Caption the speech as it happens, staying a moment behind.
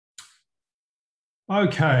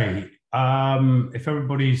Okay, if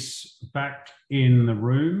everybody's back in the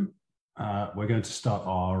room, we're going to start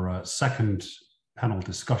our second panel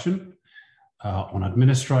discussion on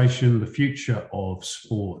administration, the future of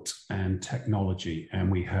sport and technology. And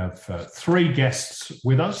we have three guests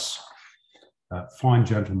with us, fine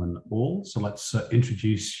gentlemen all. So let's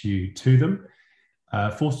introduce you to them.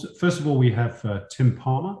 First of all, we have Tim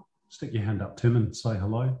Palmer. Stick your hand up, Tim, and say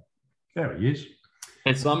hello. There he is.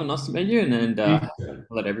 Hey Simon, nice to meet you, and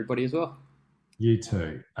let everybody as well. You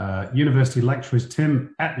too. University lecturer is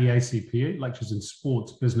Tim at the ACPE, lectures in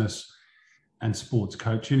sports business and sports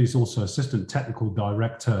coaching. He's also assistant technical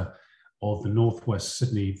director of the Northwest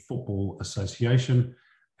Sydney Football Association,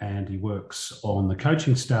 and he works on the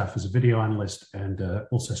coaching staff as a video analyst and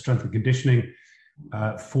also strength and conditioning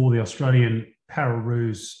for the Australian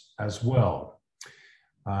Pararoos as well.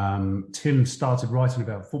 Tim started writing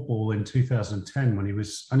about football in 2010 when he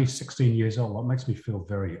was only 16 years old. That makes me feel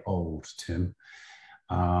very old, Tim,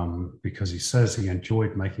 because he says he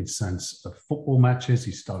enjoyed making sense of football matches.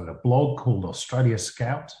 He started a blog called Australia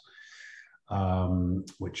Scout,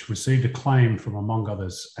 which received acclaim from, among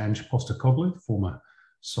others, Ange Postecoglou, former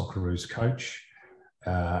Socceroos coach.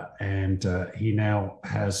 And he now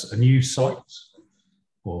has a new site,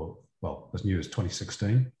 as new as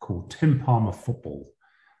 2016, called Tim Palmer Football,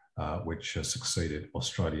 which succeeded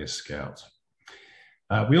Australia Scout.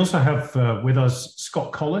 We also have with us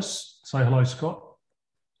Scott Collis. Say hello, Scott.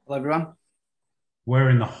 Hello, everyone.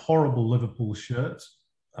 Wearing the horrible Liverpool shirt,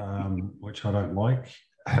 which I don't like.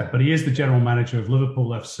 But he is the general manager of Liverpool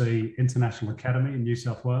FC International Academy in New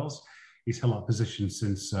South Wales. He's held that position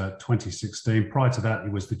since 2016. Prior to that, he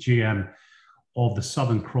was the GM of the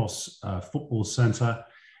Southern Cross Football Centre.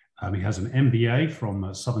 He has an MBA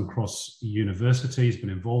from Southern Cross University. He's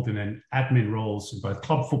been involved in admin roles in both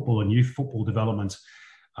club football and youth football development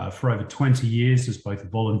for over 20 years as both a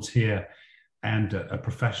volunteer and a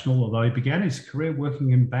professional, although he began his career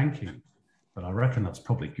working in banking. But I reckon that's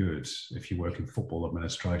probably good if you work in football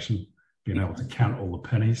administration, being able to count all the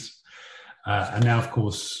pennies. And now, of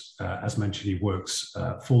course, as mentioned, he works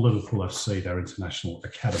for Liverpool FC, their international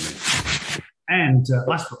academy. And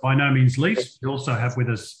last but by no means least, we also have with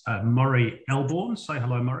us Murray Elbourn. Say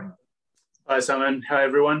hello, Murray. Hi, Simon. Hi,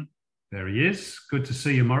 everyone. There he is. Good to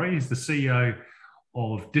see you, Murray. He's the CEO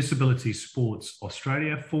of Disability Sports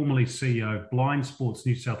Australia, formerly CEO of Blind Sports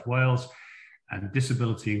New South Wales, and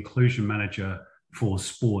Disability Inclusion Manager for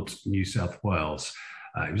Sports New South Wales.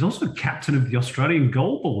 He was also captain of the Australian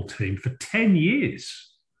goalball team for 10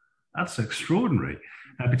 years. That's extraordinary.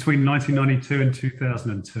 Between 1992 and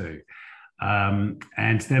 2002.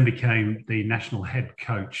 And then became the national head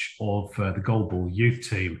coach of the goalball youth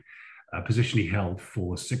team, a position he held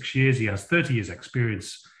for 6 years. He has 30 years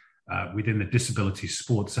experience within the disability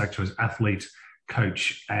sports sector as athlete,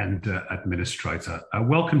 coach, and administrator.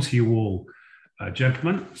 Welcome to you all,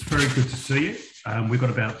 gentlemen. It's very good to see you. We've got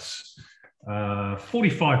about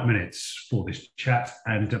 45 minutes for this chat.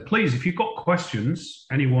 And please, if you've got questions,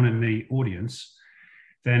 anyone in the audience,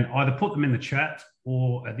 then either put them in the chat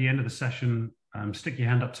or at the end of the session, stick your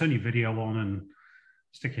hand up, turn your video on and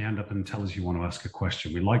stick your hand up and tell us you want to ask a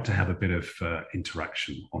question. We like to have a bit of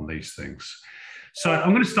interaction on these things. So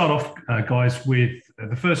I'm going to start off, guys, with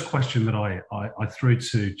the first question that I threw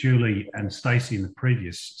to Julie and Stacey in the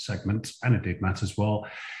previous segment, and it did Matt as well.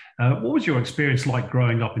 What was your experience like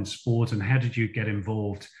growing up in sport, and how did you get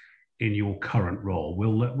involved in your current role?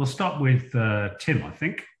 We'll start with Tim, I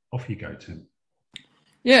think. Off you go, Tim.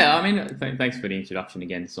 Yeah, I mean, thanks for the introduction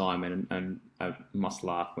again, Simon. And I must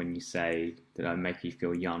laugh when you say that I make you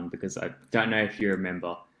feel young, because I don't know if you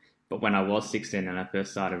remember, but when I was 16 and I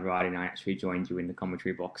first started writing, I actually joined you in the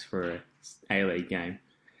commentary box for a A-League game.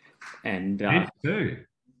 And Me too.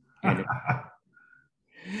 and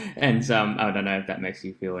I don't know if that makes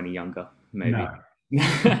you feel any younger, maybe.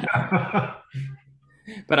 No.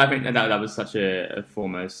 But I think that was such a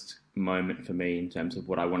foremost moment for me in terms of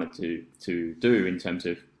what I wanted to do in terms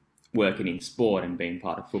of working in sport and being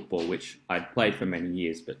part of football, which I'd played for many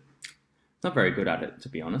years, but not very good at it, to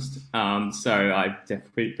be honest. So I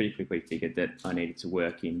definitely pretty quickly figured that I needed to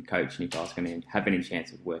work in coaching if I was going to have any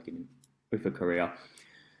chance of working with a career.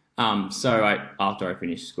 So after I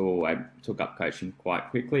finished school, I took up coaching quite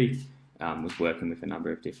quickly. Was working with a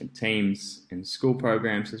number of different teams and school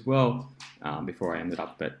programs as well, before I ended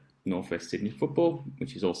up at Northwest Sydney Football,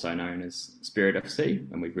 which is also known as Spirit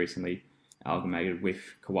FC, and we've recently amalgamated with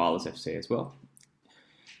Collis FC as well.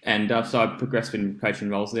 And so I've progressed in coaching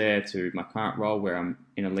roles there to my current role, where I'm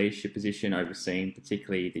in a leadership position overseeing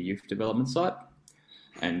particularly the youth development side.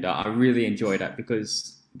 And I really enjoyed that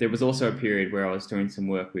because there was also a period where I was doing some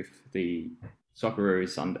work with the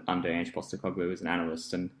Socceroos under Ange Postecoglou as an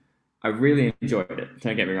analyst, and I really enjoyed it.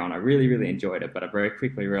 Don't get me wrong, I really, really enjoyed it, but I very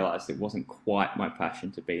quickly realised it wasn't quite my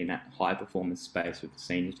passion to be in that high-performance space with the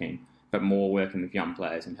senior team, but more working with young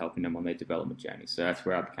players and helping them on their development journey. So that's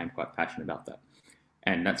where I became quite passionate about that.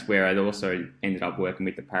 And that's where I also ended up working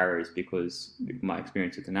with the Pararoos, because with my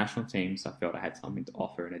experience with the national teams, I felt I had something to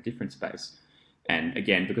offer in a different space. And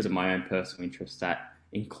again, because of my own personal interest, that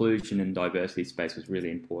inclusion and diversity space was really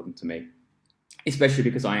important to me, especially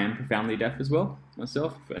because I am profoundly deaf as well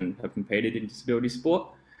myself and have competed in disability sport.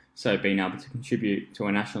 So being able to contribute to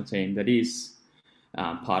a national team that is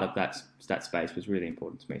part of that space was really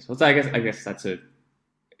important to me. So I guess that's a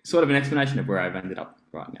sort of an explanation of where I've ended up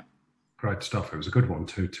right now. Great stuff. It was a good one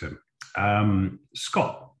too, Tim.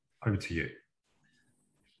 Scott, over to you.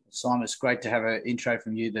 Simon, it's great to have an intro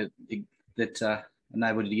from you that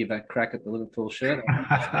enabled you to give a crack at the Liverpool shirt.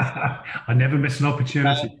 I never miss an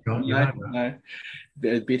opportunity. No.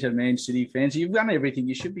 Bitter Man City fans. You've done everything.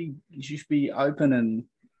 You should be open and.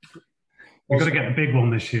 We've got to get a big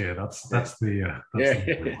one this year. That's the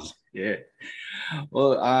yeah.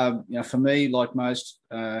 Well, for me, like most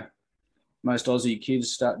Aussie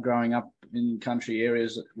kids, start growing up in country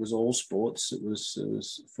areas, it was all sports. It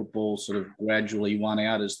was football. Sort of gradually won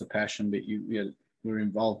out as the passion, but you were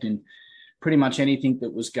involved in pretty much anything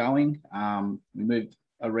that was going. We moved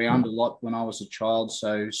around a lot when I was a child,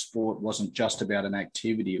 so sport wasn't just about an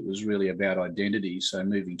activity, it was really about identity. So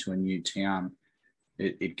moving to a new town,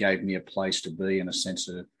 it gave me a place to be and a sense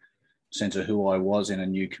of who I was in a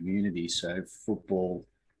new community. So football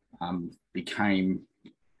became,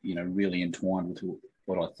 really entwined with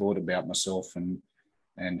what I thought about myself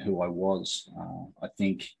and who I was. I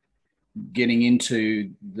think getting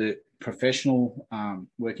into the professional,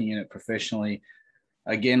 working in it professionally,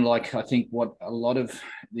 again, like I think what a lot of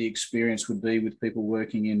the experience would be with people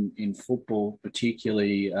working in football,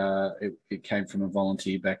 particularly, it came from a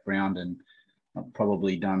volunteer background, and I've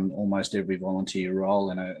probably done almost every volunteer role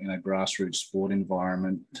in a grassroots sport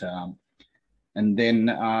environment. And then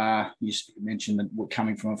you mentioned that we're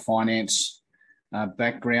coming from a finance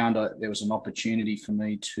background. There was an opportunity for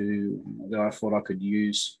me that I thought I could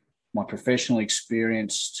use my professional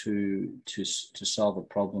experience to solve a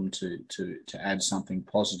problem, to add something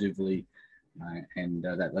positively, and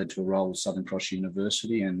that led to a role with Southern Cross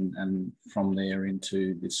University, and from there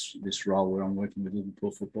into this role where I'm working with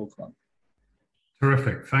Liverpool Football Club.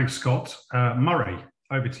 Terrific, thanks, Scott. Murray,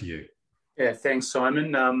 over to you. Yeah, thanks,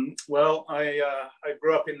 Simon. Well, I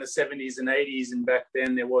grew up in the 70s and 80s, and back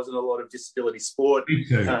then there wasn't a lot of disability sport. Me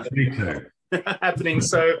too. Happening.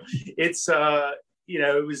 So it's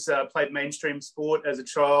it was played mainstream sport as a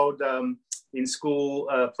child. In school,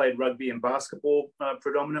 played rugby and basketball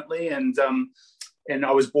predominantly, and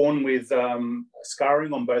I was born with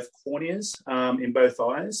scarring on both corneas in both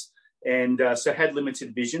eyes, and so had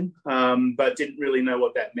limited vision, but didn't really know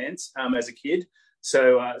what that meant as a kid.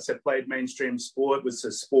 So played mainstream sport, was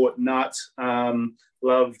a sport nut,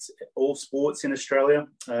 loved all sports in Australia,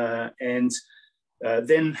 and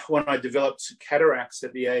then when I developed cataracts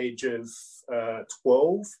at the age of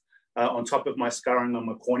 12, on top of my scarring on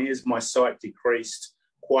my corneas, my sight decreased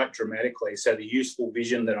quite dramatically. So the useful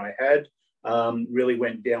vision that I had really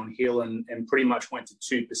went downhill and pretty much went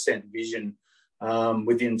to 2% vision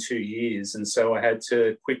within 2 years. And so I had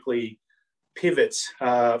to quickly pivot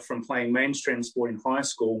from playing mainstream sport in high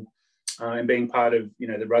school and being part of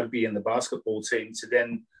the rugby and the basketball team to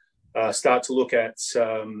then start to look at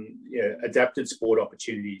adapted sport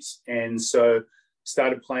opportunities. And so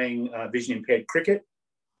started playing vision impaired cricket.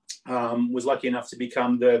 Was lucky enough to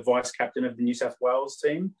become the vice captain of the New South Wales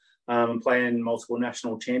team, playing multiple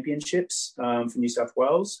national championships for New South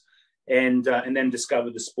Wales, and then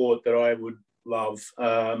discovered the sport that I would love,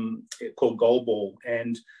 called goalball.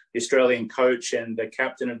 And the Australian coach and the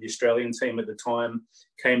captain of the Australian team at the time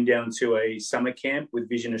came down to a summer camp with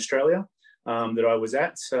Vision Australia that I was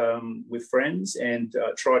at with friends, and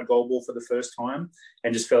tried goalball for the first time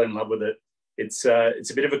and just fell in love with it. It's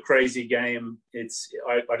a bit of a crazy game.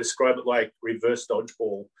 I describe it like reverse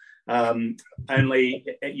dodgeball. Only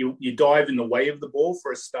you dive in the way of the ball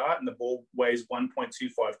for a start, and the ball weighs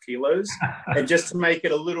 1.25 kilos. And just to make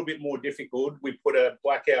it a little bit more difficult, we put a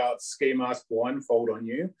blackout ski mask blindfold on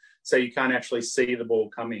you, so you can't actually see the ball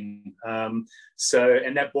coming. And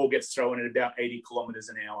that ball gets thrown at about 80 kilometers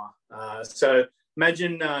an hour. So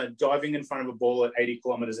imagine diving in front of a ball at 80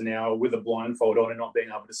 kilometers an hour with a blindfold on and not being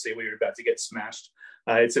able to see where you're about to get smashed.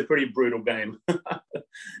 It's a pretty brutal game.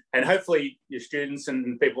 And hopefully your students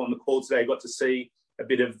and people on the call today got to see a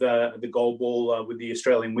bit of the goalball with the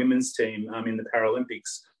Australian women's team in the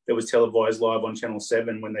Paralympics that was televised live on Channel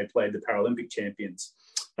 7 when they played the Paralympic champions.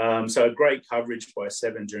 So great coverage by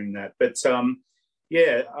 7 during that. But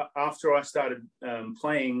after I started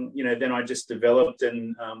playing, then I just developed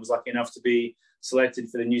and was lucky enough to be selected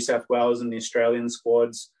for the New South Wales and the Australian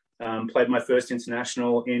squads. Played my first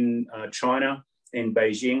international in China, in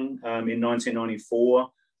Beijing, in 1994.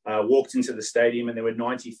 Walked into the stadium and there were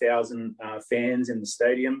 90,000 fans in the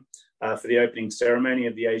stadium for the opening ceremony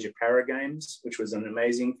of the Asia Para Games, which was an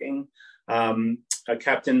amazing thing. I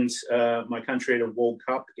captained my country at a World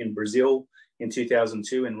Cup in Brazil in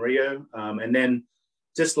 2002 in Rio, and then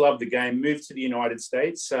just loved the game. Moved to the United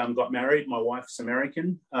States, got married. My wife's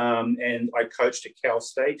American, and I coached at Cal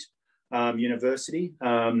State University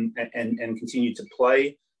and continued to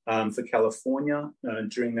play for California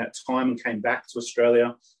during that time, and came back to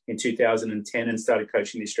Australia in 2010 and started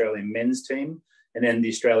coaching the Australian men's team and then the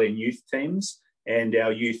Australian youth teams. And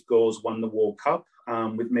our youth girls won the World Cup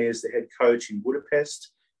with me as the head coach in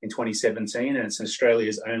Budapest in 2017. And it's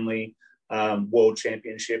Australia's only World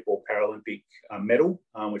Championship or Paralympic medal,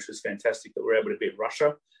 which was fantastic that we were able to beat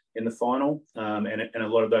Russia in the final. And a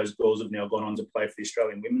lot of those girls have now gone on to play for the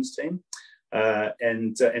Australian women's team.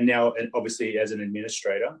 And now, and obviously, as an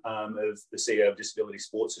administrator of the CEO of Disability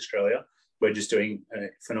Sports Australia, we're just doing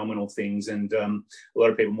phenomenal things. And a lot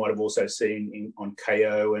of people might have also seen on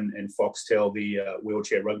KO and Foxtel the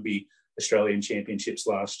wheelchair rugby Australian Championships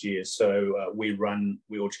last year. So we run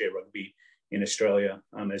wheelchair rugby in Australia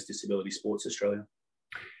as Disability Sports Australia.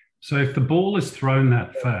 So if the ball is thrown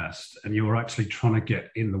that fast and you're actually trying to get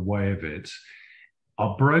in the way of it,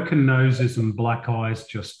 are broken noses and black eyes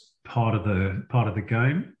just part of the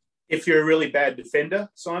game? If you're a really bad defender,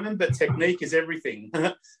 Simon, but technique is everything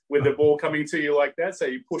with the ball coming to you like that. So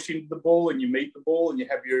you push into the ball and you meet the ball and you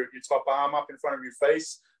have your top arm up in front of your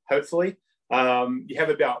face, hopefully. You have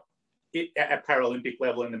about, at Paralympic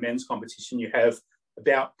level in the men's competition, you have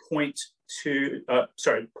about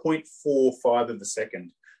 0.45 of a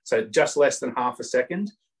second. So just less than half a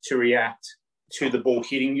second to react to the ball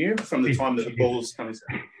hitting you from the time that the ball is coming.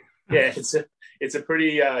 Yeah, it's a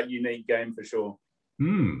pretty unique game for sure.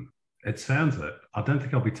 It sounds it. I don't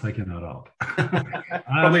think I'll be taking that up.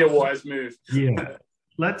 Probably a wise move. Yeah.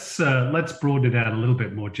 Let's broaden it out a little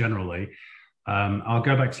bit more generally. I'll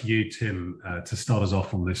go back to you, Tim, to start us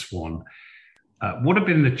off on this one. What have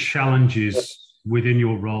been the challenges within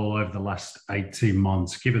your role over the last 18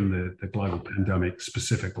 months, given the global pandemic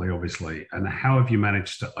specifically, obviously, and how have you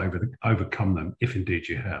managed to overcome them, if indeed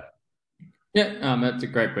you have? Yeah, that's a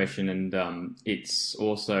great question. And it's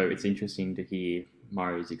interesting to hear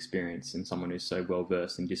Murray's experience and someone who's so well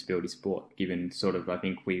versed in disability sport, given I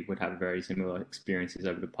think we would have very similar experiences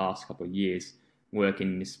over the past couple of years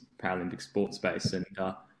working in this Paralympic sports space. And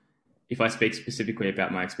if I speak specifically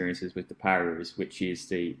about my experiences with the Pararoos, which is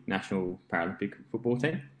the national Paralympic football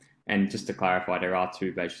team, and just to clarify, there are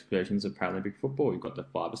two basic versions of Paralympic football. We've got the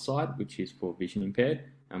five-a-side, which is for vision impaired,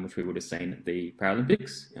 which we would have seen at the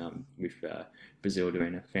Paralympics, with Brazil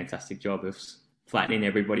doing a fantastic job of flattening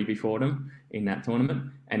everybody before them in that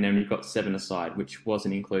tournament. And then we've got seven-a-side, which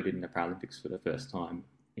wasn't included in the Paralympics for the first time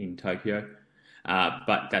in Tokyo.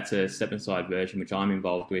 But that's a seven-side version, which I'm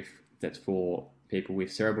involved with, that's for people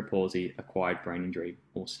with cerebral palsy, acquired brain injury,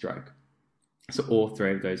 or stroke. So all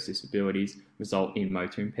three of those disabilities result in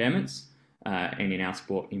motor impairments. And in our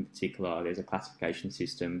sport in particular, there's a classification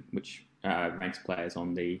system which ranks players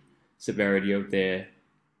on the severity of their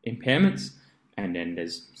impairments. And then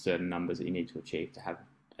there's certain numbers that you need to achieve to have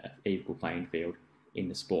an equal playing field in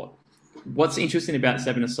the sport. What's interesting about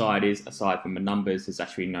seven-a-side is, aside from the numbers, there's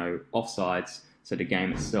actually no offsides. So the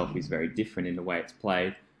game itself is very different in the way it's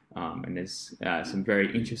played. And there's some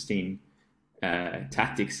very interesting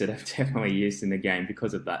tactics that have definitely used in the game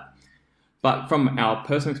because of that. But from our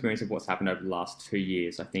personal experience of what's happened over the last 2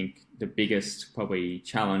 years, I think the biggest probably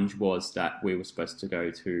challenge was that we were supposed to go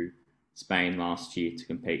to Spain last year to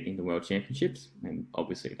compete in the World Championships. And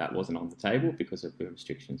obviously that wasn't on the table because of the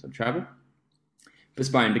restrictions on travel.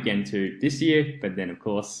 Postponed again to this year, but then of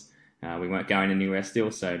course we weren't going anywhere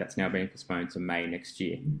still, so that's now being postponed to May next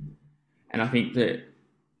year. And I think that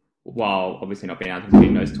while obviously not being able to compete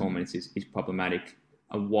in those tournaments is problematic,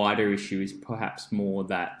 a wider issue is perhaps more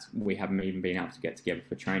that we haven't even been able to get together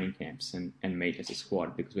for training camps and meet as a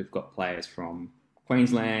squad, because we've got players from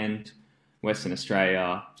Queensland, Western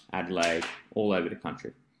Australia, Adelaide, all over the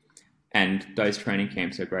country. And those training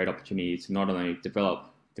camps are a great opportunity to not only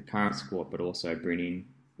develop the current squad, but also bring in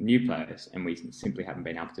new players. And we simply haven't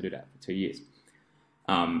been able to do that for 2 years.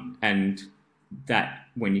 And that,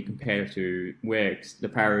 when you compare to where the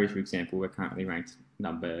Pararoos, for example, we're currently ranked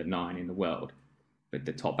number 9 in the world, but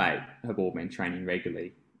the top 8 have all been training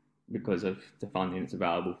regularly because of the funding that's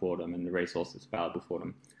available for them and the resources available for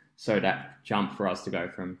them. So that jump for us to go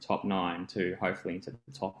from top 9 to hopefully into the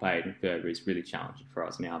top 8 and further is really challenging for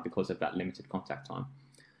us now because of that limited contact time.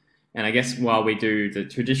 And I guess while we do the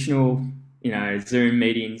traditional, Zoom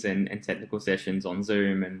meetings and technical sessions on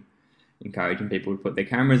Zoom and encouraging people to put their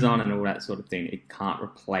cameras on and all that sort of thing, it can't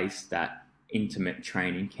replace that intimate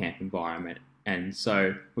training camp environment. And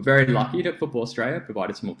so we're very lucky that Football Australia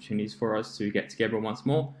provided some opportunities for us to get together once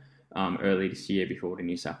more early this year before the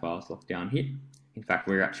New South Wales lockdown hit. In fact,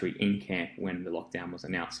 we were actually in camp when the lockdown was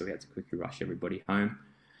announced, so we had to quickly rush everybody home.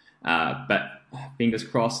 But fingers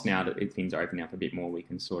crossed, now that things are opening up a bit more, we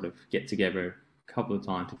can sort of get together a couple of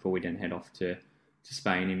times before we then head off to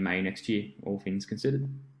Spain in May next year, all things considered.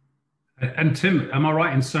 And Tim, am I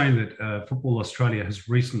right in saying that Football Australia has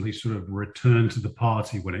recently sort of returned to the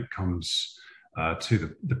party when it comes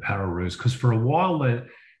to the Pararoos? Because for a while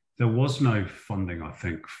there was no funding, I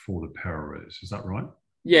think, for the Pararoos. Is that right?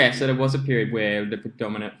 Yeah, so there was a period where the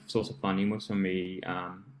predominant source of funding was from the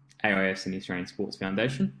AIS and the Australian Sports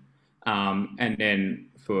Foundation. And then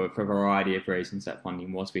for a variety of reasons, that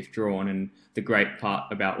funding was withdrawn. And the great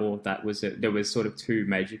part about all of that was that there was sort of two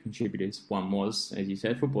major contributors. One was, as you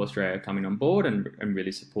said, Football Australia coming on board and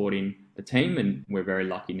really supporting the team. And we're very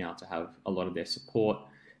lucky now to have a lot of their support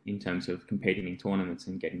in terms of competing in tournaments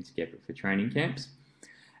and getting together for training camps.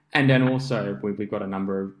 And then also we've got a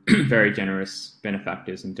number of very generous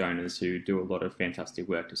benefactors and donors who do a lot of fantastic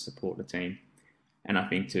work to support the team. And I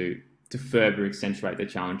think to further accentuate the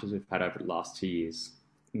challenges we've had over the last 2 years,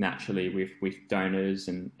 naturally with donors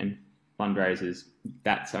and fundraisers,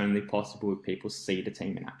 that's only possible if people see the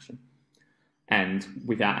team in action. And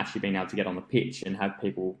without actually being able to get on the pitch and have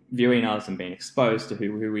people viewing us and being exposed to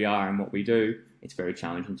who we are and what we do, it's very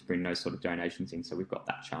challenging to bring those sort of donations in. So we've got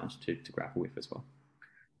that challenge to grapple with as well.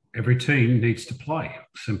 Every team needs to play.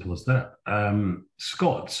 Simple as that.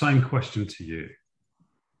 Scott, same question to you.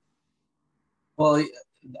 Well,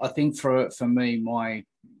 I think for me,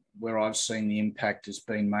 where I've seen the impact has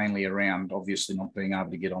been mainly around obviously not being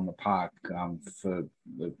able to get on the park. For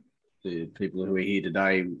the people who are here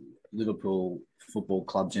today, Liverpool Football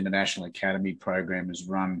Club's International Academy program is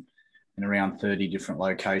run in around 30 different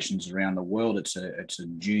locations around the world. It's a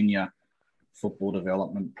junior football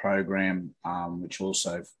development program, which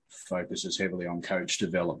also focuses heavily on coach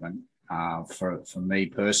development. For me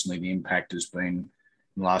personally, the impact has been,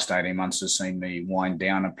 in the last 18 months, has seen me wind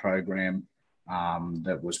down a program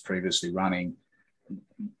that was previously running,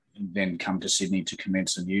 then come to Sydney to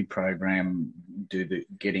commence a new program,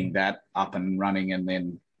 getting that up and running, and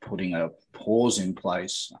then putting a pause in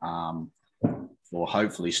place for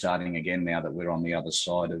hopefully starting again now that we're on the other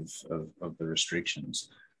side of the restrictions.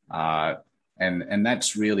 And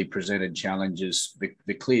that's really presented challenges.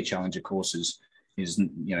 The clear challenge, of course, is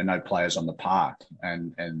no players on the park,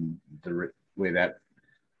 and where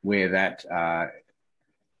that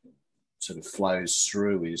sort of flows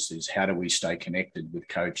through is how do we stay connected with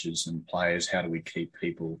coaches and players? How do we keep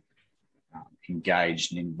people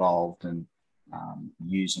engaged and involved, and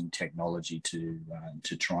using technology to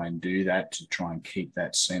try and do that, to try and keep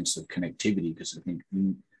that sense of connectivity? Because I think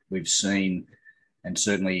we've seen. And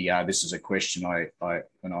certainly, this is a question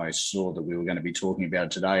when I saw that we were going to be talking about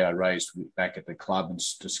it today, I raised back at the club and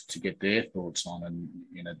just to get their thoughts on. And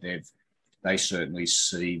they certainly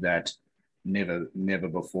see that never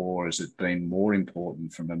before has it been more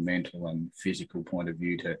important from a mental and physical point of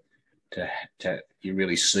view to you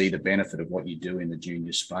really see the benefit of what you do in the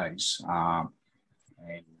junior space, and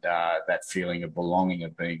that feeling of belonging,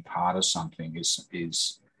 of being part of something has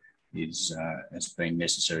been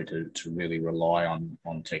necessary to really rely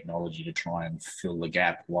on technology to try and fill the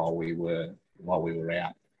gap while we were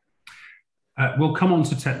out. We'll come on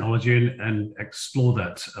to technology and explore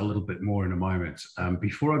that a little bit more in a moment.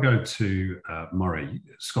 Before I go to Murray,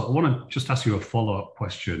 Scott, I want to just ask you a follow-up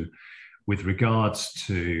question with regards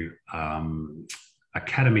to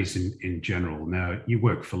academies in general. Now, you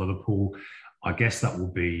work for Liverpool. I guess that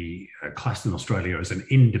will be classed in Australia as an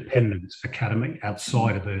independent academy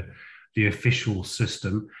outside of the official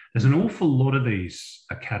system. There's an awful lot of these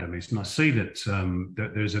academies, and I see that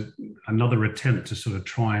there's another attempt to sort of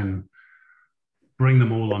try and bring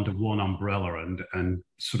them all under one umbrella and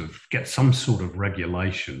sort of get some sort of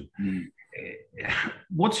regulation.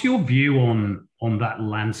 What's your view on that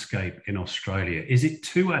landscape in Australia? Is it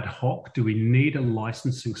too ad hoc? Do we need a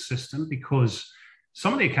licensing system? Because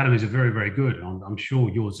some of the academies are very, very good. I'm sure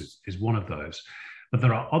yours is one of those. But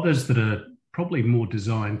there are others that are probably more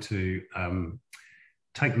designed to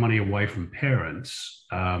take money away from parents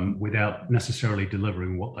without necessarily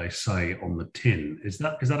delivering what they say on the tin. Is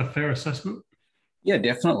that a fair assessment? Yeah,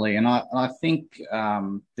 definitely. And I think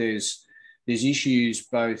there's issues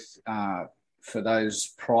both for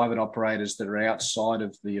those private operators that are outside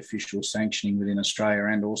of the official sanctioning within Australia,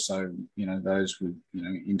 and also, those with,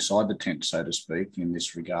 inside the tent, so to speak, in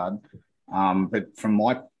this regard. But from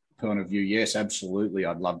my point of view, yes, absolutely.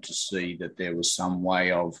 I'd love to see that there was some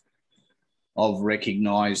way of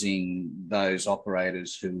recognising those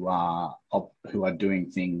operators who are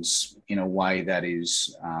doing things in a way that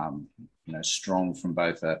is, strong from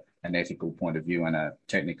both an ethical point of view and a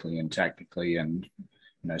technically and tactically and,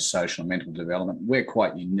 social and mental development. We're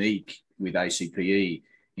quite unique with ACPE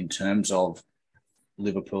in terms of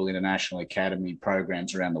Liverpool International Academy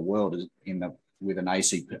programs around the world with an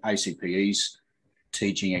ACPE's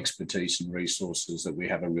teaching expertise and resources, that we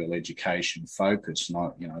have a real education focus.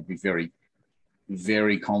 And I'd be very,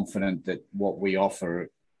 very confident that what we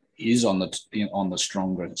offer is on the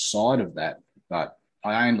stronger side of that. But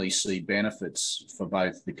I only see benefits for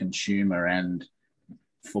both the consumer and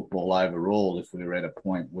football overall if we were at a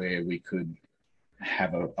point where we could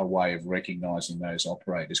have a way of recognising those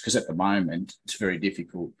operators. Because at the moment, it's very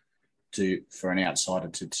difficult for an outsider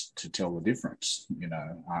to tell the difference,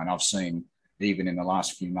 And I've seen, even in the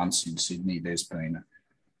last few months in Sydney, there's been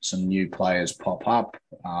some new players pop up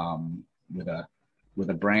with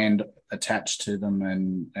a brand attached to them,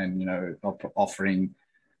 and offering,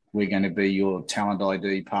 we're going to be your talent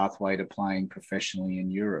ID pathway to playing professionally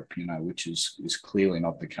in Europe, which is clearly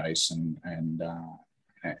not the case,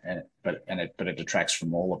 but it detracts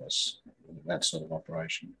from all of us, that sort of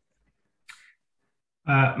operation.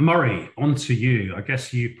 Murray, on to you. I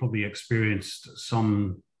guess you probably experienced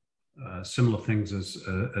some similar things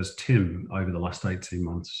as Tim over the last 18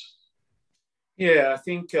 months. Yeah, I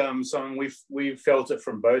think, Simon, we've felt it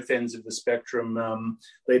from both ends of the spectrum,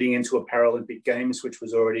 leading into a Paralympic Games, which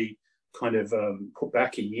was already kind of put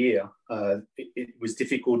back a year. It was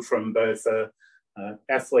difficult from both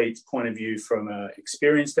athlete's point of view, from an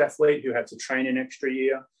experienced athlete who had to train an extra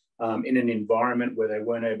year in an environment where they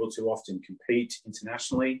weren't able to often compete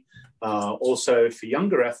internationally. Also, for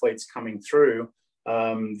younger athletes coming through,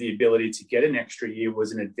 the ability to get an extra year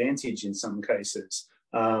was an advantage in some cases.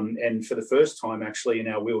 And for the first time, actually, in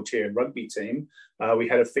our wheelchair rugby team, we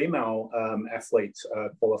had a female athlete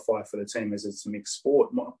qualify for the team, as it's a mixed sport.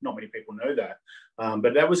 Not many people know that.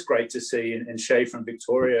 But that was great to see. And Shay from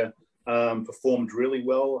Victoria performed really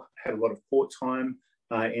well, had a lot of court time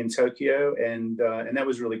in Tokyo. And that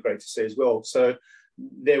was really great to see as well. So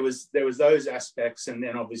there was those aspects. And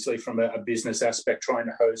then obviously from a business aspect, trying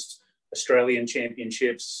to host Australian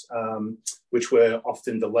championships, which were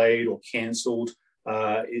often delayed or cancelled.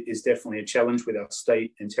 Is definitely a challenge with our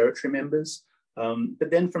state and territory members.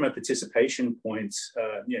 But then from a participation point,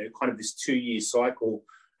 kind of this 2-year cycle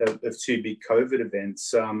of two big COVID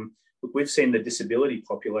events, we've seen the disability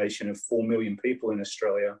population of 4 million people in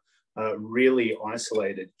Australia really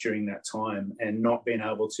isolated during that time, and not being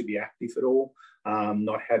able to be active at all,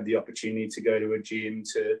 not had the opportunity to go to a gym,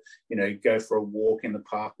 to go for a walk in the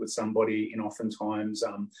park with somebody, and oftentimes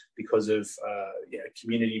because of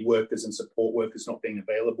community workers and support workers not being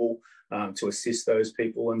available to assist those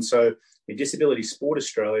people. And so Disability Sport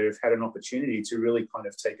Australia have had an opportunity to really kind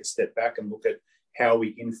of take a step back and look at how we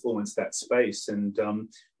influence that space. And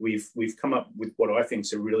we've come up with what I think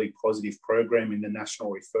is a really positive program in the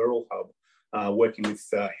National Referral Hub, working with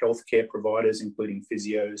healthcare providers, including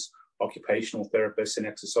physios, occupational therapists and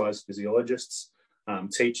exercise physiologists,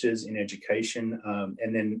 teachers in education,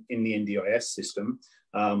 and then in the NDIS system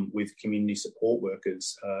with community support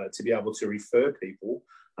workers to be able to refer people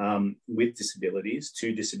with disabilities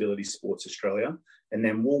to Disability Sports Australia. And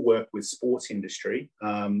then we'll work with sports industry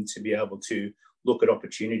to be able to look at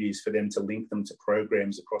opportunities for them to link them to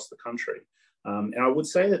programs across the country. And I would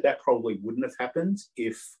say that probably wouldn't have happened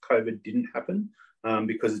if COVID didn't happen,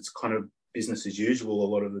 because it's kind of business as usual a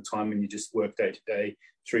lot of the time when you just work day to day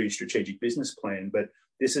through your strategic business plan. But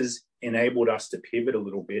this has enabled us to pivot a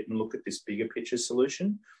little bit and look at this bigger picture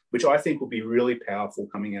solution, which I think will be really powerful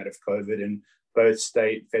coming out of COVID. And both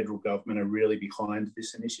state, federal government are really behind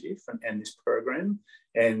this initiative and this program.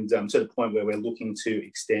 And to the point where we're looking to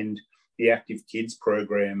extend the Active Kids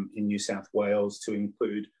program in New South Wales to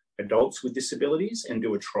include adults with disabilities and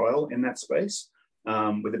do a trial in that space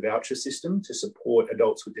with a voucher system to support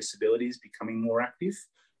adults with disabilities becoming more active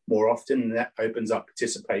more often. And that opens up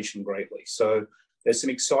participation greatly. So there's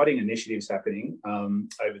some exciting initiatives happening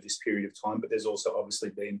over this period of time, but there's also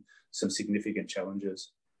obviously been some significant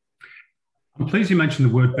challenges. I'm pleased you mentioned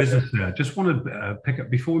the word business there. I just want to pick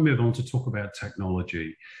up, before we move on to talk about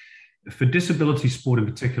technology, for disability sport in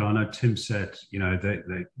particular, I know Tim said,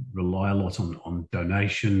 they rely a lot on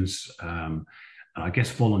donations And I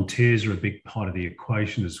guess volunteers are a big part of the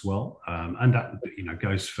equation as well. And that,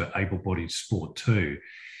 goes for able-bodied sport too.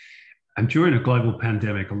 And during a global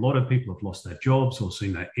pandemic, a lot of people have lost their jobs or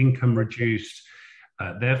seen their income reduced.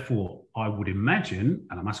 Therefore, I would imagine,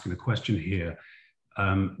 and I'm asking a question here,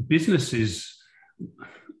 businesses,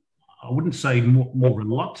 I wouldn't say more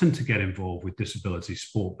reluctant to get involved with disability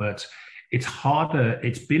sport, but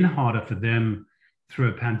it's been harder for them through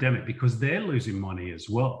a pandemic because they're losing money as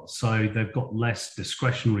well. So they've got less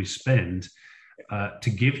discretionary spend to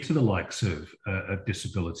give to the likes of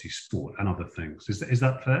disability sport and other things. Is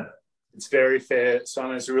that fair? It's very fair,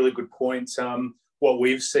 Simon. It's a really good point. What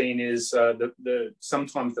we've seen is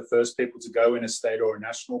sometimes the first people to go in a state or a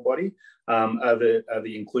national body are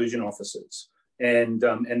the inclusion officers. And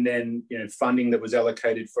then funding that was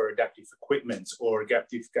allocated for adaptive equipment or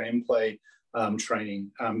adaptive gameplay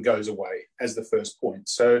training goes away as the first point.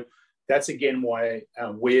 So that's again why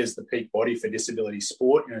we as the peak body for disability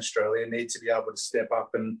sport in Australia need to be able to step up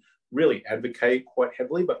and really advocate quite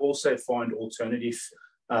heavily, but also find alternatives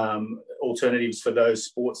for those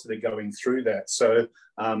sports that are going through that. So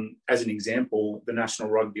as an example, the National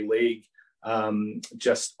Rugby League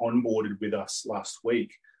just onboarded with us last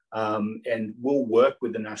week. And we'll work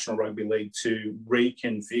with the National Rugby League to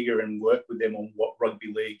reconfigure and work with them on what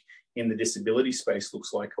rugby league in the disability space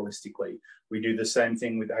looks like holistically. We do the same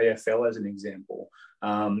thing with AFL as an example.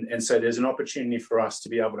 And so there's an opportunity for us to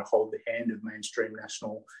be able to hold the hand of mainstream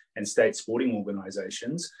national and state sporting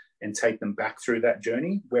organisations and take them back through that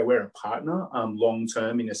journey where we're a partner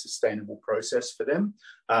long-term in a sustainable process for them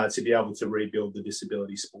to be able to rebuild the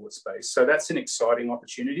disability sports space. So that's an exciting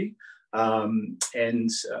opportunity.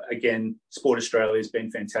 Again, Sport Australia has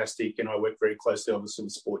been fantastic, and I work very closely, obviously,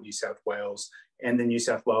 with Sport New South Wales and the New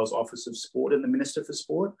South Wales Office of Sport and the Minister for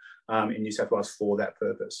Sport in New South Wales for that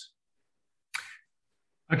purpose.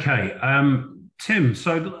 Okay, Tim,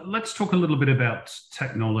 so let's talk a little bit about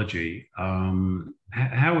technology.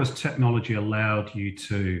 How has technology allowed you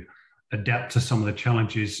to adapt to some of the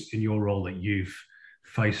challenges in your role that you've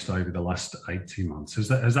faced over the last 18 months? Has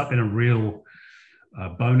that been a real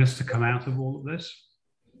bonus to come out of all of this?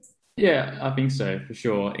 Yeah, I think so, for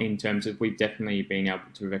sure. In terms of we've definitely been able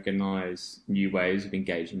to recognise new ways of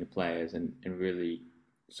engaging the players and really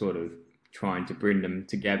sort of trying to bring them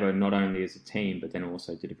together, not only as a team, but then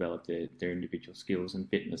also to develop their individual skills and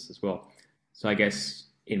fitness as well. So I guess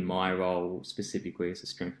in my role specifically as a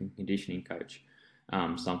strength and conditioning coach,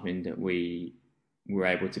 something that we were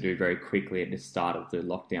able to do very quickly at the start of the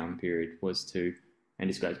lockdown period was to, and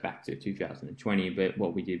this goes back to 2020, but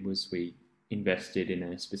what we did was we invested in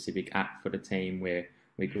a specific app for the team where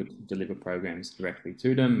we could deliver programs directly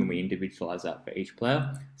to them, and we individualised that for each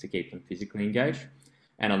player to keep them physically engaged.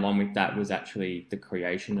 And along with that was actually the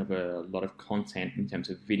creation of a lot of content in terms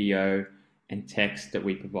of video and text that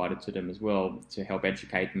we provided to them as well to help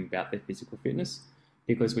educate them about their physical fitness.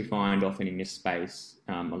 Because we find often in this space,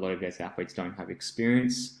 a lot of these athletes don't have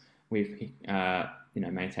experience with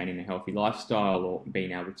maintaining a healthy lifestyle or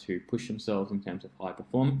being able to push themselves in terms of high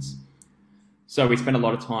performance. So we spend a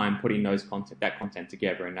lot of time putting that content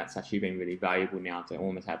together, and that's actually been really valuable now to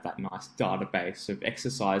almost have that nice database of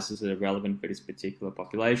exercises that are relevant for this particular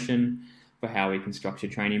population, for how we can structure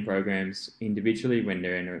training programs individually when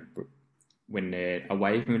they're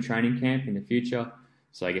away from a training camp in the future.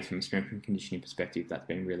 So I guess from a strength and conditioning perspective, that's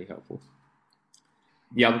been really helpful.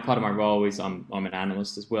 The other part of my role is I'm an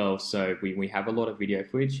analyst as well. So we have a lot of video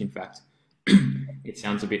footage. In fact, it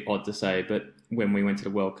sounds a bit odd to say, but when we went to the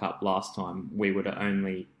World Cup last time, we were the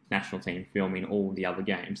only national team filming all the other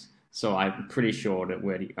games. So I'm pretty sure that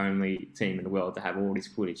we're the only team in the world to have all this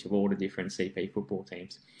footage of all the different CP football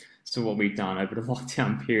teams. So what we've done over the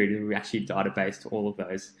lockdown period is we actually databased all of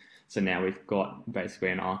those. So now we've got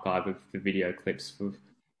basically an archive of the video clips of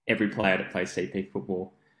every player that plays CP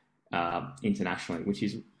football internationally, which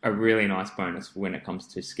is a really nice bonus for when it comes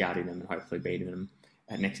to scouting them and hopefully beating them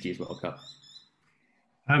at next year's World Cup.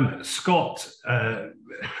 Scott,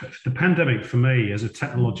 the pandemic for me as a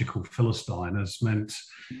technological Philistine has meant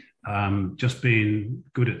just being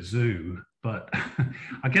good at Zoom, but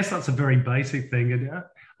I guess that's a very basic thing. And I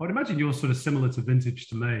would imagine you're sort of similar to vintage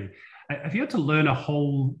to me. Have you had to learn a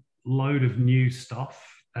whole load of new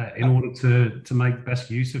stuff in order to make best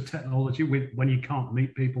use of technology when you can't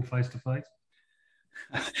meet people face to face?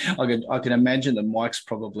 I can imagine that Mike's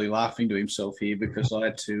probably laughing to himself here because I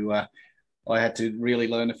had to really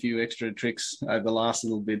learn a few extra tricks over the last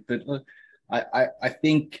little bit. But I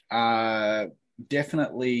think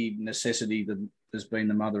definitely necessity that has been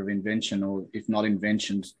the mother of invention, or if not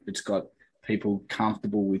inventions, it's got people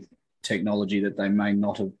comfortable with technology that they may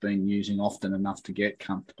not have been using often enough to get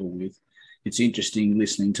comfortable with. it's interesting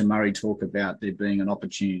listening to Murray talk about there being an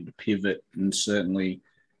opportunity to pivot, and certainly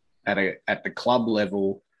at the club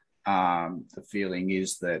level, the feeling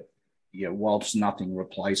is that, whilst nothing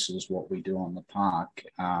replaces what we do on the park,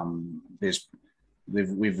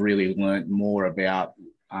 we've really learnt more about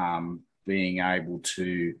being able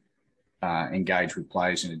to engage with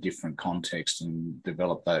players in a different context and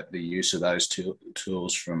develop the use of those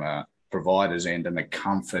tools from a provider's end, and the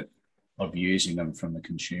comfort of using them from the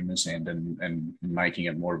consumer's end, and making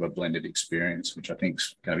it more of a blended experience, which I think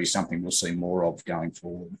is going to be something we'll see more of going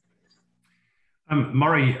forward.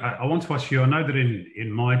 Murray, I want to ask you, I know that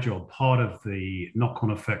in my job, part of the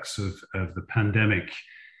knock-on effects of the pandemic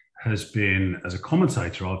has been, as a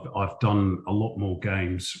commentator, I've done a lot more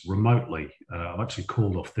games remotely. I've actually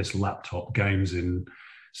called off this laptop games in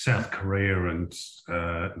South Korea and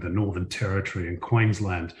the Northern Territory and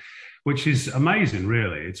Queensland, which is amazing,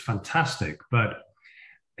 really. It's fantastic. But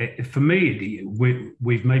for me,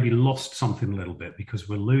 we've maybe lost something a little bit because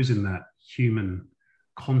we're losing that human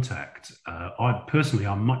contact.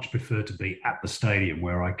 I much prefer to be at the stadium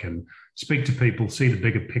where I can speak to people, see the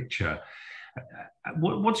bigger picture.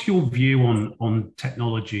 What's your view on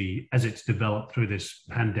technology as it's developed through this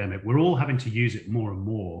pandemic? We're all having to use it more and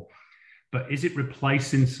more, but is it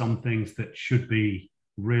replacing some things that should be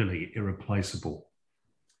really irreplaceable?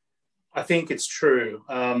 I think it's true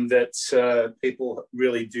that people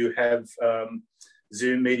really do have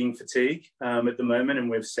Zoom meeting fatigue at the moment, and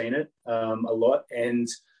we've seen it a lot. And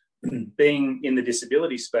being in the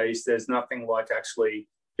disability space, there's nothing like actually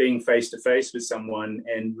being face-to-face with someone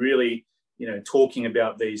and really, talking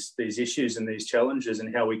about these issues and these challenges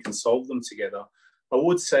and how we can solve them together. I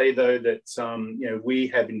would say, though, that, we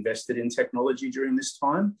have invested in technology during this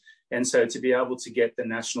time. And so to be able to get the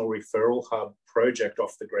National Referral Hub project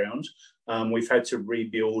off the ground, we've had to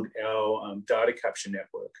rebuild our data capture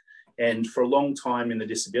network. And for a long time in the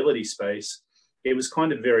disability space, it was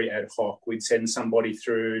kind of very ad hoc. We'd send somebody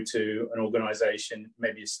through to an organisation,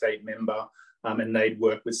 maybe a state member, and they'd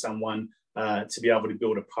work with someone to be able to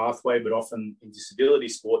build a pathway. But often in disability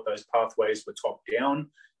sport, those pathways were top down,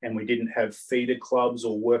 and we didn't have feeder clubs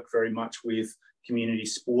or work very much with community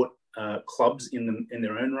sport clubs in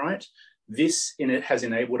their own right. This has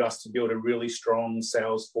enabled us to build a really strong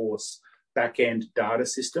Salesforce back-end data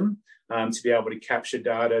system to be able to capture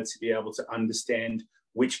data, to be able to understand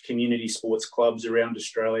which community sports clubs around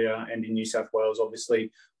Australia and in New South Wales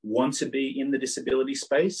obviously want to be in the disability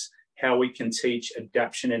space, how we can teach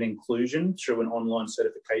adaptation and inclusion through an online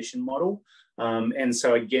certification model. And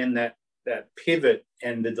so again, that pivot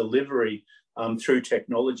and the delivery through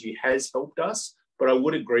technology has helped us. But I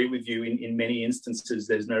would agree with you, in many instances,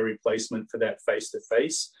 there's no replacement for that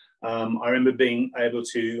face-to-face. I remember being able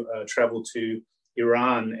to travel to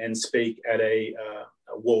Iran and speak at a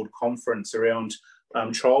world conference around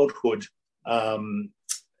childhood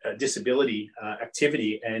disability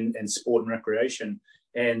activity and sport and recreation.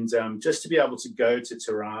 And just to be able to go to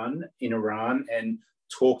Tehran in Iran and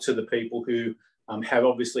talk to the people who have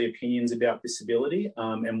obviously opinions about disability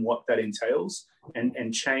and what that entails,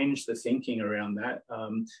 and change the thinking around that.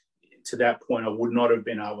 To that point, I would not have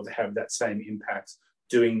been able to have that same impact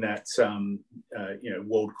doing that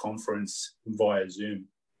world conference via Zoom.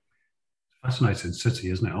 Fascinating city,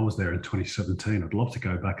 isn't it? I was there in 2017. I'd love to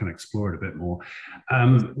go back and explore it a bit more.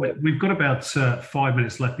 We've got about 5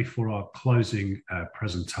 minutes left before our closing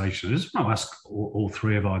presentation. I just want to ask all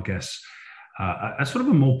three of our guests a sort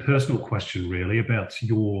of a more personal question, really, about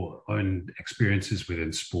your own experiences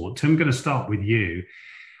within sport. Tim, I'm going to start with you.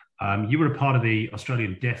 You were a part of the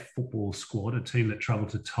Australian Deaf Football Squad, a team that travelled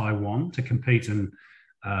to Taiwan to compete and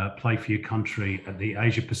play for your country at the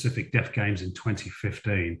Asia Pacific Deaf Games in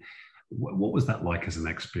 2015. What was that like as an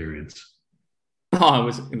experience? Oh, it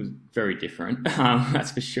was very different,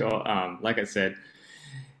 that's for sure. Like I said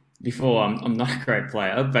before, I'm not a great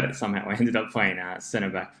player, but somehow I ended up playing centre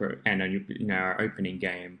back and our opening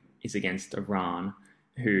game is against Iran,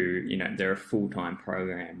 who they're a full-time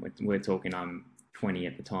program. We're talking I'm 20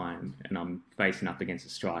 at the time, and I'm facing up against a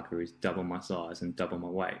striker who's double my size and double my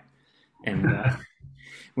weight. And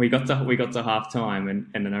we got to half time, and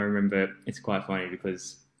then I remember it's quite funny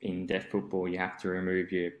because in deaf football, you have to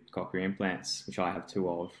remove your cochlear implants, which I have 2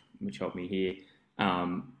 of, which help me hear.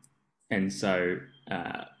 And so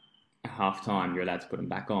at half time, you're allowed to put them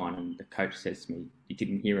back on. And the coach says to me, "You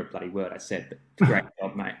didn't hear a bloody word I said, but great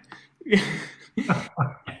job, mate."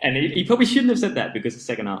 And he probably shouldn't have said that because the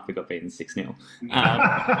second half we got beaten 6-0.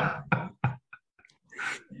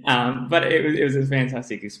 But it was a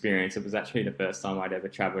fantastic experience. It was actually the first time I'd ever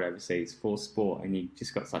travelled overseas for sport, and you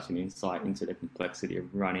just got such an insight into the complexity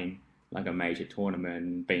of running like a major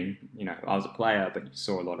tournament. I was a player, but you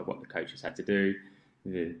saw a lot of what the coaches had to do,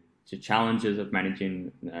 the challenges of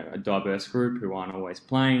managing a diverse group who aren't always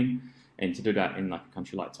playing, and to do that in like a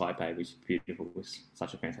country like Taipei, which is beautiful, was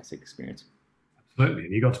such a fantastic experience. Absolutely,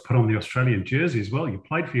 and you got to put on the Australian jersey as well. You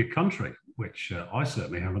played for your country, which I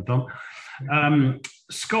certainly haven't done.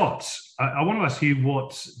 Scott, I want to ask you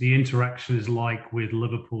what the interaction is like with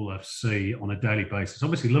Liverpool FC on a daily basis.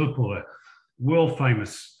 Obviously, Liverpool are world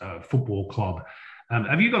famous football club.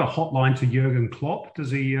 Have you got a hotline to Jurgen Klopp?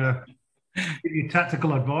 Does he give you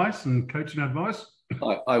tactical advice and coaching advice?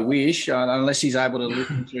 I wish, unless he's able to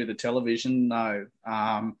listen through the television, no.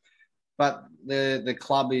 But the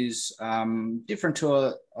club is different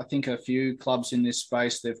to, I think, a few clubs in this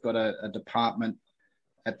space. They've got a department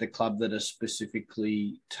at the club that are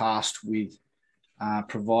specifically tasked with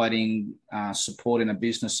providing support in a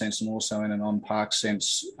business sense and also in an on-park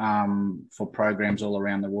sense for programs all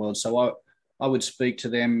around the world. So I would speak to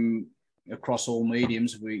them across all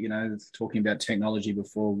mediums. We, talking about technology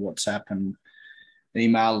before, WhatsApp and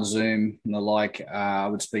email, Zoom and the like. I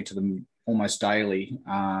would speak to them almost daily,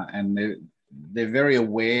 and they're very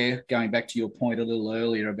aware. Going back to your point a little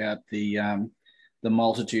earlier about the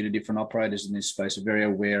multitude of different operators in this space, are very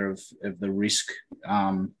aware of the risk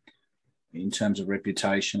in terms of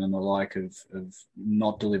reputation and the like of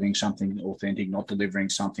not delivering something authentic, not delivering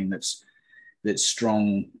something that's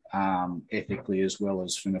strong ethically as well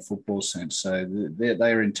as from a football sense. So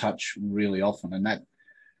they're in touch really often, and that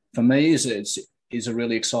for me is a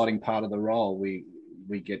really exciting part of the role. We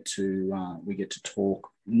get to talk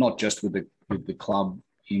not just with the club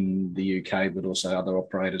in the UK, but also other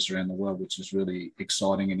operators around the world, which is really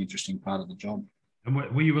exciting and interesting part of the job. And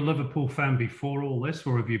were you a Liverpool fan before all this,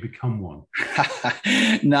 or have you become one?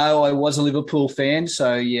 No, I was a Liverpool fan.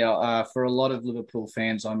 So yeah, for a lot of Liverpool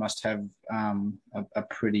fans, I must have a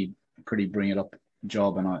pretty bring it up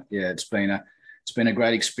job, and it's been a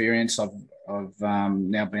great experience. I've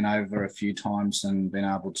now been over a few times and been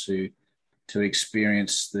able to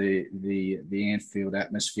experience the Anfield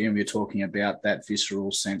atmosphere. And we're talking about that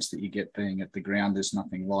visceral sense that you get being at the ground. There's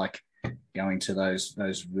nothing like going to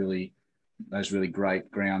those really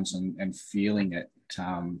great grounds and feeling it.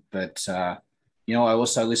 But I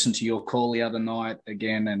also listened to your call the other night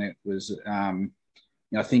again, and it was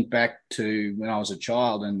I think back to when I was a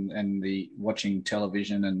child and the watching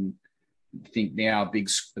television, and think now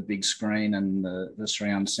the big screen and the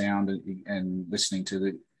surround sound and listening to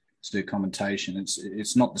the commentation.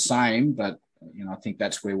 It's not the same, but I think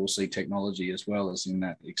that's where we'll see technology as well as in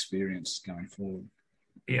that experience going forward.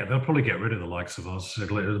 Yeah, they'll probably get rid of the likes of us.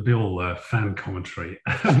 It'll be all fan commentary.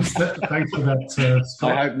 Thanks for that,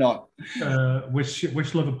 Scott. I hope not.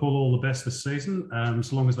 Wish Liverpool all the best this season,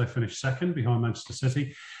 as long as they finish second behind Manchester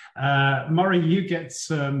City. Murray, you get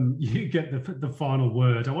the final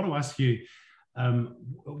word. I want to ask you,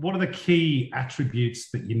 what are the key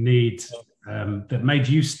attributes that you need that made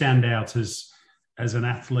you stand out as an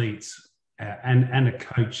athlete and a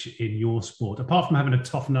coach in your sport, apart from having a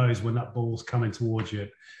tough nose when that ball's coming towards you at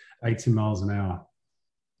 80 miles an hour?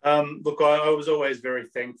 Look, I was always very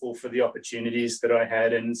thankful for the opportunities that I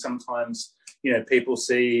had, and sometimes people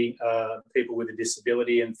see people with a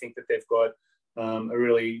disability and think that they've got a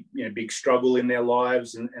really big struggle in their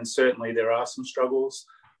lives, and certainly there are some struggles,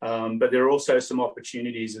 but there are also some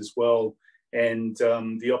opportunities as well. And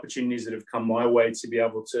the opportunities that have come my way to be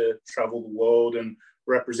able to travel the world and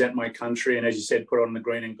represent my country, and as you said, put on the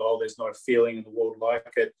green and gold, there's not a feeling in the world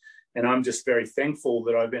like it. And I'm just very thankful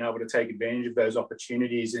that I've been able to take advantage of those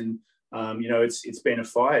opportunities. And it's been a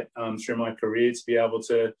fight through my career to be able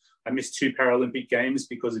to. I missed 2 Paralympic Games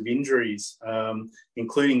because of injuries,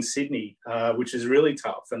 including Sydney, which is really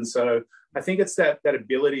tough. And so I think it's that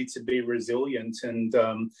ability to be resilient and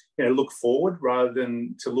look forward rather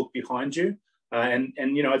than to look behind you. And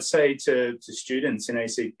I'd say to students in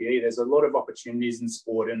ACPE, there's a lot of opportunities in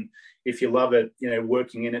sport, and if you love it,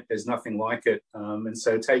 working in it, there's nothing like it. And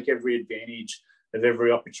so take every advantage of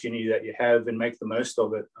every opportunity that you have and make the most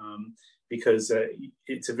of it, because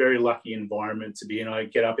it's a very lucky environment to be in. I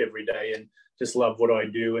get up every day and just love what I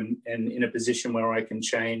do, and in a position where I can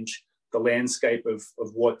change the landscape of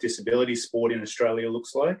what disability sport in Australia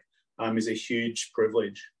looks like is a huge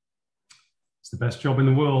privilege. It's the best job in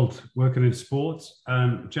the world, working in sports.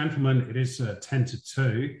 Gentlemen, it is 10 to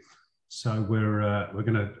 2, so we're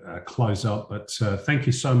going to close up. But thank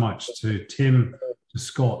you so much to Tim, to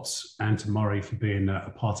Scott, and to Murray for being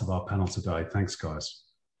a part of our panel today. Thanks, guys.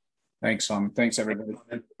 Thanks, Simon. Thanks, everybody.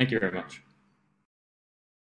 Thank you very much.